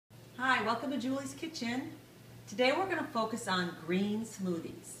Hi, welcome to Julie's Kitchen. Today we're going to focus on green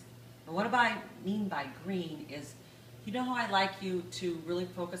smoothies. And what I mean by green is, you know how I like you to really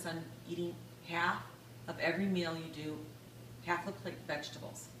focus on eating half of every meal you do, half the plate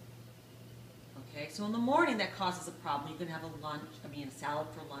vegetables. Okay, so in the morning that causes a problem. You can have a salad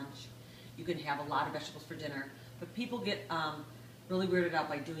for lunch. You can have a lot of vegetables for dinner. But people get really weirded out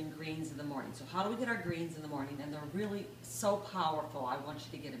by doing greens in the morning. So how do we get our greens in the morning? And they're really so powerful. I want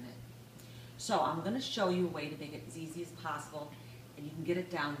you to get them in. So I'm going to show you a way to make it as easy as possible, and you can get it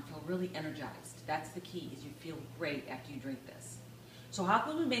down and feel really energized. That's the key, is you feel great after you drink this. So how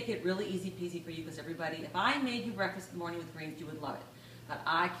can we make it really easy peasy for you? Because everybody, if I made you breakfast in the morning with greens, you would love it. But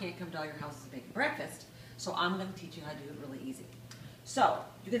I can't come to all your houses and make breakfast, so I'm going to teach you how to do it really easy. So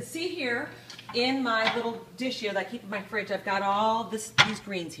you can see here in my little dish here that I keep in my fridge, I've got all these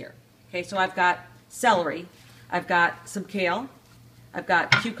greens here. Okay, so I've got celery, I've got some kale, I've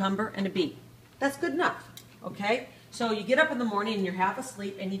got cucumber and a beet. That's good enough, okay? So you get up in the morning and you're half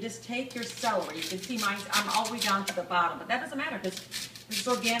asleep and you just take your celery. You can see mine, I'm all the way down to the bottom, but that doesn't matter because this is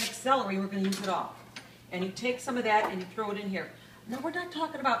organic celery, we're going to use it all. And you take some of that and you throw it in here. Now we're not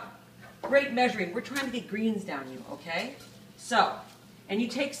talking about great measuring, we're trying to get greens down you, okay? So, and you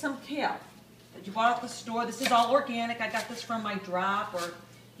take some kale that you bought at the store. This is all organic. I got this from my Drop, or,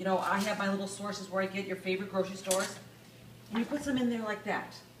 you know, I have my little sources where I get your favorite grocery stores. And you put some in there like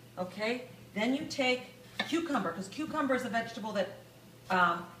that, okay? Then you take cucumber, because cucumber is a vegetable that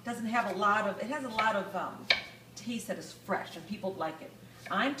doesn't have a lot of, it has a lot of taste that is fresh, and people like it.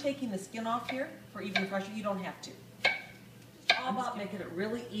 I'm taking the skin off here for even fresher. You don't have to. It's all about making it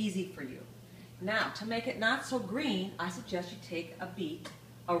really easy for you. Now, to make it not so green, I suggest you take a beet,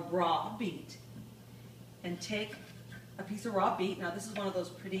 a raw beet, and take a piece of raw beet. Now, this is one of those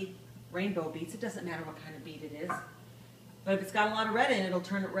pretty rainbow beets. It doesn't matter what kind of beet it is. But if it's got a lot of red in it, it'll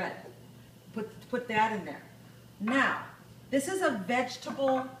turn it red. Put that in there. Now, this is a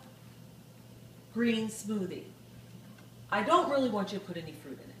vegetable green smoothie. I don't really want you to put any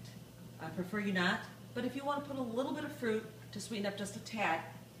fruit in it. I prefer you not. But if you want to put a little bit of fruit to sweeten up just a tad,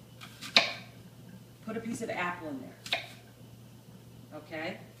 put a piece of apple in there.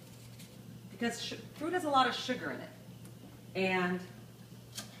 Okay? Because fruit has a lot of sugar in it. And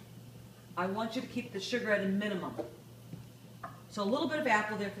I want you to keep the sugar at a minimum. So a little bit of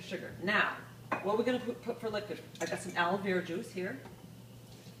apple there for sugar. Now, what we're going to put for liquid, I've got some aloe vera juice here.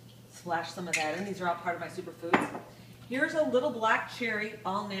 Splash some of that in. These are all part of my superfoods. Here's a little black cherry,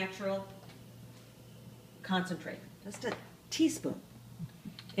 all natural concentrate. Just a teaspoon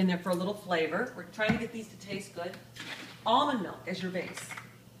in there for a little flavor. We're trying to get these to taste good. Almond milk as your base.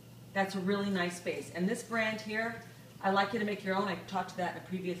 That's a really nice base. And this brand here, I like you to make your own. I talked to that in a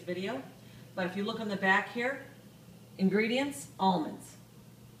previous video. But if you look on the back here, ingredients, almonds.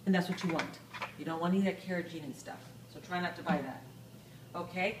 And that's what you want. You don't want any of that carrageenan and stuff. So try not to buy that.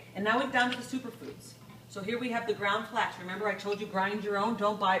 Okay? And now we're down to the superfoods. So here we have the ground flax. Remember I told you grind your own.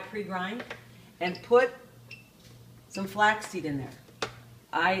 Don't buy it pre-grind. And put some flaxseed in there.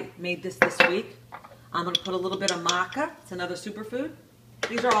 I made this week. I'm going to put a little bit of maca. It's another superfood.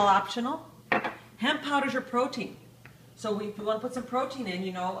 These are all optional. Hemp powder is your protein. So if you want to put some protein in,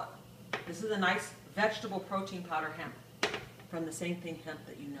 you know, this is a nice vegetable protein powder hemp. From the same thing hemp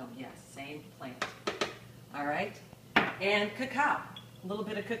that you know. Yes, same plant. All right? And cacao. A little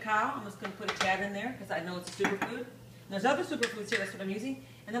bit of cacao. I'm just going to put a tad in there because I know it's a superfood. And there's other superfoods here. That's what I'm using.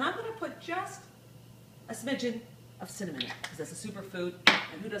 And then I'm going to put just a smidgen of cinnamon in it because that's a superfood.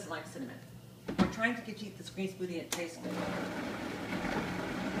 And who doesn't like cinnamon? We're trying to get you this green smoothie and it tastes good.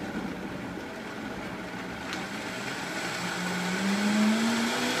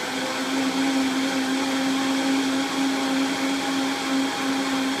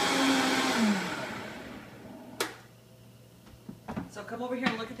 So come over here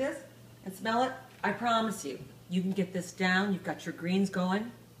and look at this and smell it. I promise you, you can get this down. You've got your greens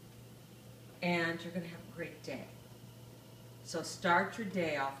going, and you're going to have a great day. So start your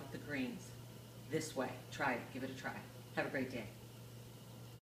day off with the greens this way. Try it. Give it a try. Have a great day.